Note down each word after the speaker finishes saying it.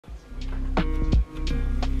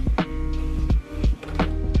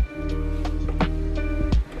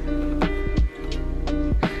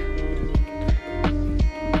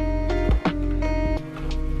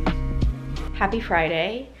Happy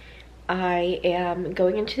Friday. I am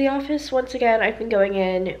going into the office once again. I've been going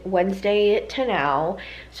in Wednesday to now,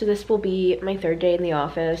 so this will be my third day in the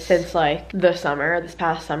office since like this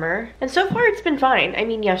past summer. And so far it's been fine. I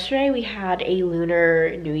mean, yesterday we had a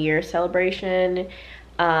Lunar New Year celebration,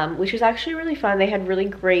 which was actually really fun. They had really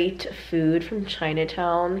great food from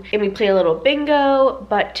Chinatown, and we played a little bingo.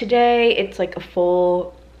 But today it's like a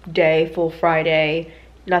full day, full Friday,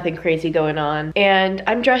 nothing crazy going on. And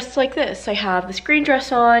I'm dressed like this. I have this green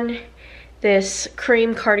dress on, this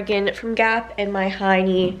cream cardigan from Gap, and my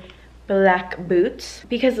high-knee black boots,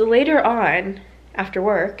 because later on after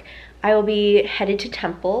work I will be headed to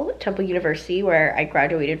Temple University, where I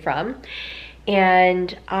graduated from.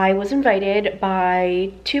 And I was invited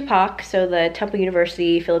by Tupac, so the Temple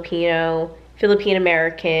University Philippine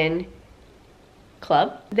American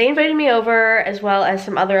Club. They invited me over, as well as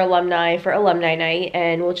some other alumni, for alumni night,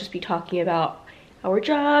 and we'll just be talking about our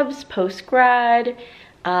jobs, post-grad,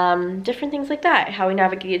 different things like that, how we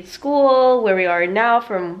navigated school, where we are now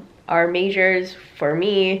from our majors. For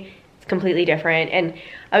me, it's completely different. And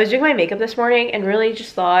I was doing my makeup this morning and really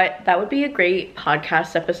just thought that would be a great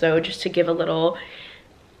podcast episode, just to give a little,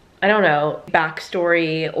 I don't know,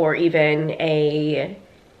 backstory, or even a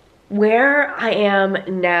where I am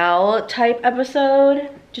now type episode,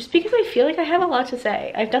 just because I feel like I have a lot to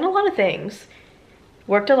say. I've done a lot of things,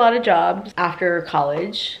 worked a lot of jobs after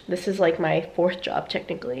college. This is like my 4th job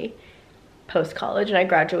technically post-college, and I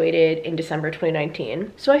graduated in December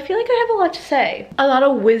 2019. So I feel like I have a lot to say, a lot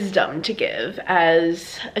of wisdom to give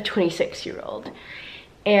as a 26-year-old.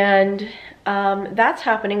 And that's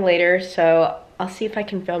happening later, so I'll see if I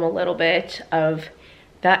can film a little bit of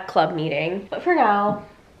that club meeting. But for now,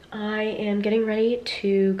 I am getting ready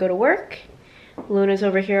to go to work. Luna's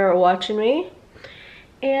over here watching me.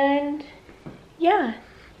 And yeah,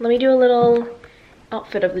 let me do a little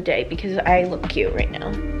outfit of the day because I look cute right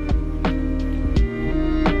now.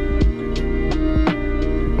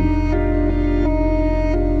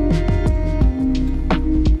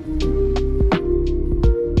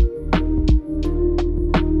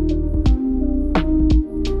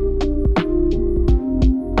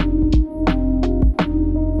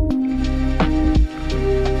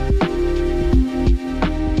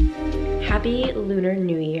 Happy Lunar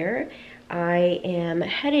New Year. I am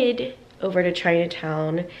headed over to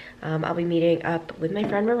Chinatown. I'll be meeting up with my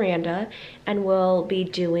friend Miranda, and we'll be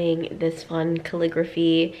doing this fun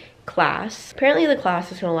calligraphy class. Apparently the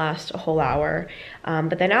class is gonna last a whole hour,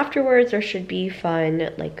 but then afterwards there should be fun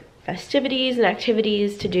like festivities and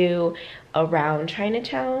activities to do around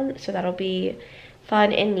Chinatown, so that'll be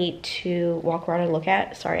fun and neat to walk around and look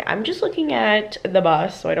at. Sorry, I'm just looking at the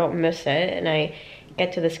bus so I don't miss it and I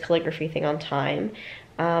get to this calligraphy thing on time.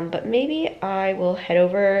 But maybe I will head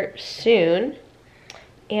over soon,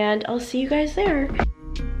 and I'll see you guys there.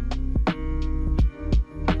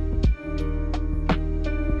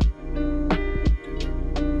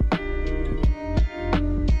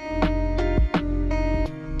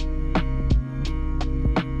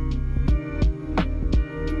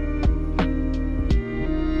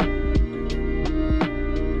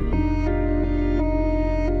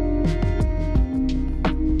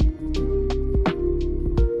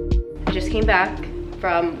 Came back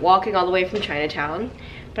from walking all the way from Chinatown,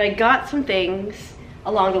 but I got some things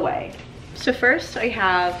along the way. So first I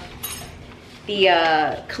have the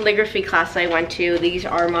calligraphy class I went to. These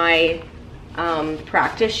are my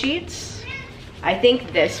practice sheets. I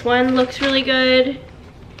think this one looks really good.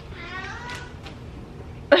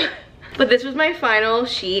 But this was my final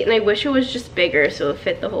sheet, and I wish it was just bigger so it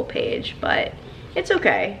fit the whole page, but it's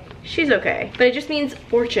okay. She's okay, but it just means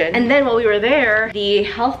fortune. And then while we were there, the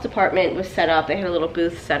health department was set up. They had a little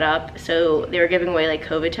booth set up, so they were giving away like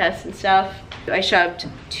COVID tests and stuff. I shoved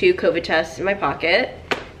 2 COVID tests in my pocket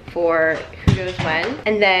for who knows when.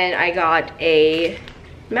 And then I got a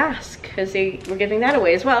mask because they were giving that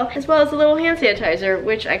away as well as a little hand sanitizer,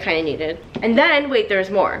 which I kind of needed. And then, wait,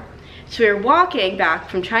 there's more. So we were walking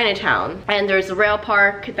back from Chinatown, and there's a rail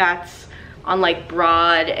park that's on like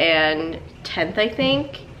Broad and 10th, I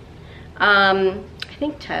think. I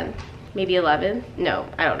think 10th, maybe 11th. No,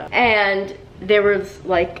 I don't know. And there was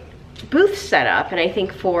like booths set up, and I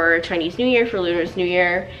think for Chinese New Year, for Lunar's New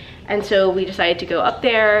Year. And so we decided to go up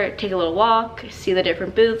there, take a little walk, see the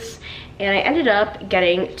different booths. And I ended up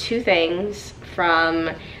getting 2 things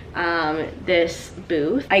from this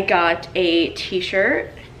booth. I got a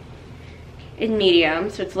t-shirt in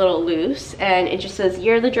medium, so it's a little loose, and it just says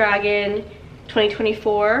Year of the Dragon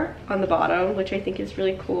 2024 on the bottom, which I think is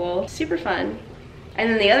really cool. Super fun. And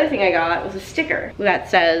then the other thing I got was a sticker that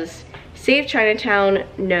says Save Chinatown,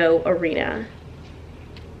 No Arena.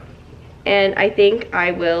 And I think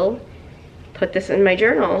I will put this in my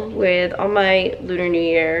journal with all my Lunar New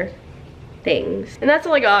Year things. And that's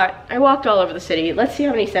all I got. I walked all over the city. Let's see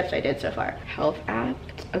how many steps I did so far. Health app.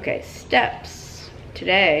 Okay, steps.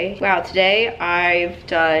 Today, wow, today I've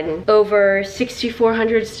done over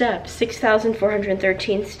 6,400 steps,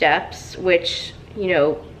 6,413 steps, which, you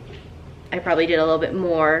know, I probably did a little bit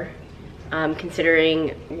more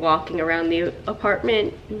considering walking around the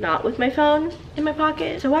apartment not with my phone in my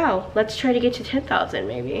pocket. So wow, let's try to get to 10,000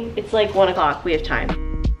 maybe. It's like 1 o'clock, we have time.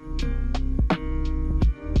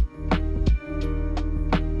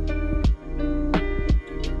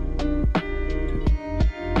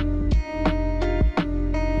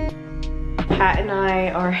 Pat and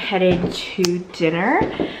I are headed to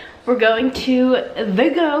dinner. We're going to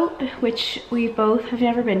The Goat, which we both have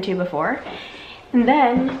never been to before. And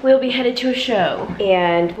then we'll be headed to a show.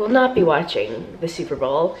 And we'll not be watching the Super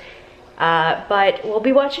Bowl, but we'll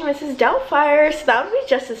be watching Mrs. Doubtfire, so that would be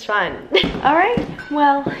just as fun. All right,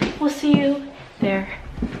 well, we'll see you there.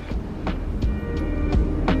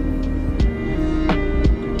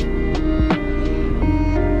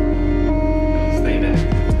 Stay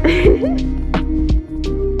there.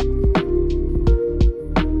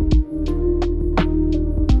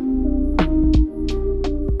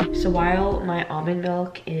 So while my almond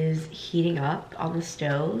milk is heating up on the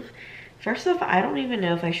stove, first off, I don't even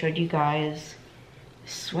know if I showed you guys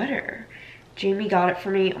this sweater. Jamie got it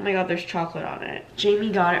for me. Oh my god, there's chocolate on it.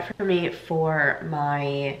 Jamie got it for me for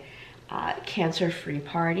my cancer-free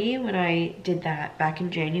party when I did that back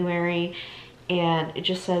in January. And it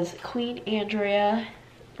just says Queen Andrea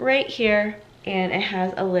right here. And it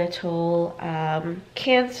has a little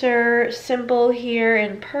cancer symbol here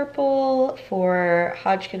in purple for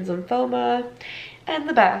Hodgkin's lymphoma, and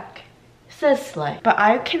the back says Slay. But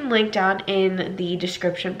I can link down in the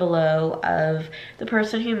description below of the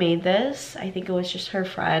person who made this. I think it was just her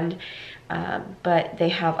friend, but they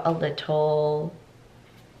have a little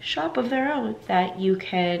shop of their own that you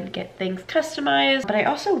can get things customized. But I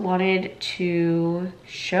also wanted to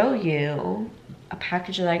show you a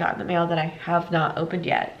package that I got in the mail that I have not opened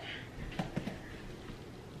yet.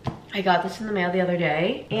 I got this in the mail the other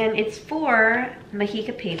day, and it's for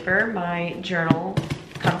Mahika Paper, my journal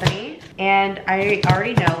company. And I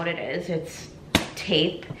already know what it is. It's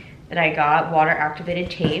tape that I got, water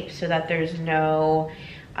activated tape, so that there's no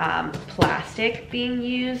plastic being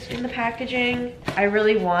used in the packaging. I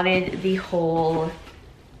really wanted the whole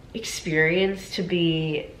experience to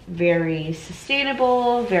be very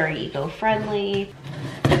sustainable, very eco-friendly.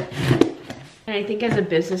 And I think as a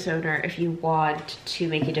business owner, if you want to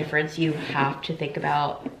make a difference, you have to think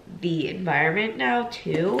about the environment now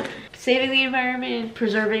too. Saving the environment,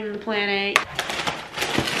 preserving the planet.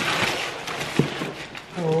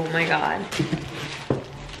 Oh my god.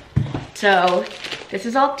 So this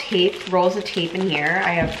is all tape, rolls of tape in here. I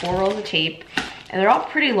have 4 rolls of tape, and they're all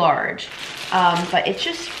pretty large. But it's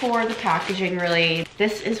just for the packaging, really.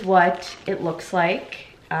 This is what it looks like.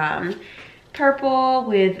 Purple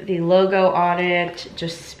with the logo on it,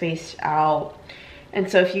 just spaced out. And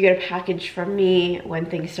so if you get a package from me, when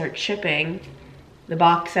things start shipping, the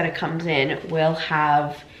box that it comes in will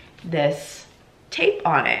have this tape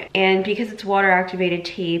on it. And because it's water activated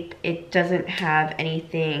tape, it doesn't have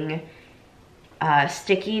anything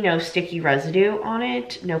sticky, no sticky residue on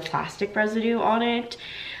it, no plastic residue on it.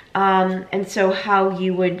 And so how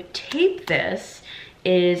you would tape this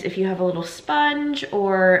is if you have a little sponge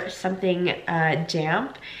or something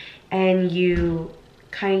damp, and you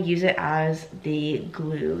kind of use it as the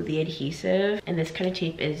glue, the adhesive. And this kind of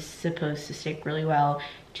tape is supposed to stick really well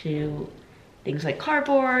to things like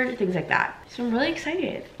cardboard, things like that. So I'm really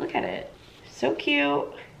excited. Look at it. So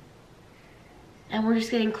cute. And we're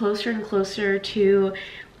just getting closer and closer to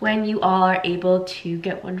when you all are able to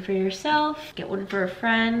get one for yourself, get one for a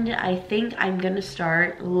friend. I think I'm gonna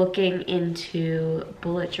start looking into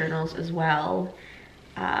bullet journals as well.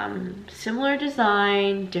 Similar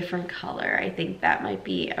design, different color. I think that might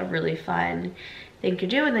be a really fun thing to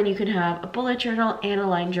do. And then you can have a bullet journal and a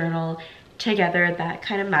line journal together that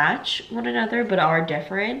kind of match one another but are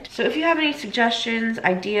different. So if you have any suggestions,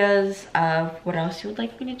 ideas of what else you would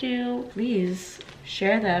like me to do, please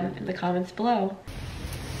share them in the comments below.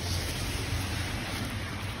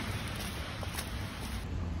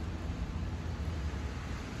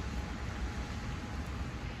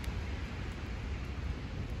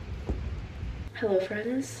 Hello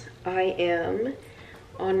friends, I am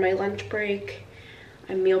on my lunch break.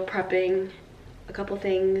 I'm meal prepping a couple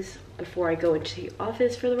things before I go into the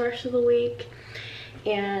office for the rest of the week.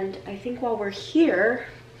 And I think while we're here,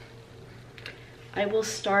 I will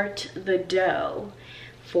start the dough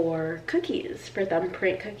for cookies, for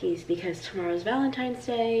thumbprint cookies, because tomorrow's Valentine's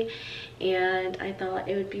Day and I thought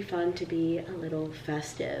it would be fun to be a little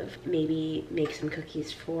festive. Maybe make some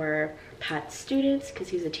cookies for Pat's students because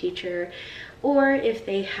he's a teacher, or if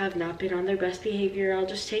they have not been on their best behavior, I'll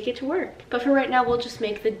just take it to work. But for right now, we'll just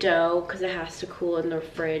make the dough because it has to cool in the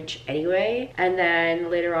fridge anyway. And then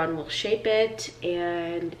later on, we'll shape it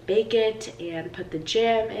and bake it and put the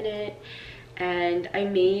jam in it. And I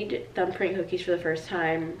made thumbprint cookies for the first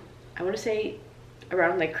time, I want to say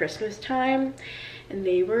around like Christmas time, and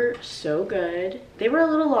they were so good. They were a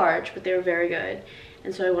little large, but they were very good.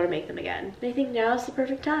 And so I want to make them again. And I think now is the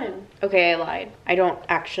perfect time. Okay, I lied. I don't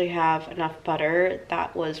actually have enough butter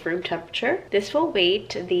that was room temperature. This will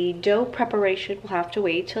wait. The dough preparation will have to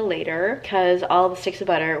wait till later because all the sticks of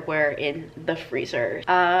butter were in the freezer.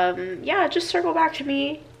 Yeah, just circle back to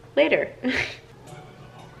me later.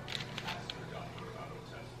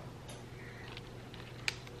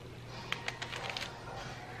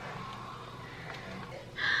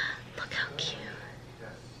 Look how cute.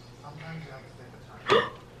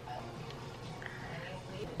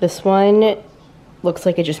 This one looks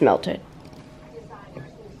like it just melted.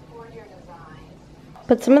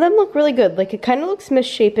 But some of them look really good. Like, it kind of looks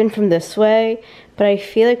misshapen from this way, but I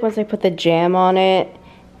feel like once I put the jam on it,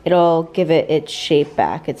 it'll give it its shape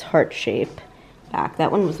back, its heart shape back.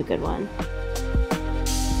 That one was a good one.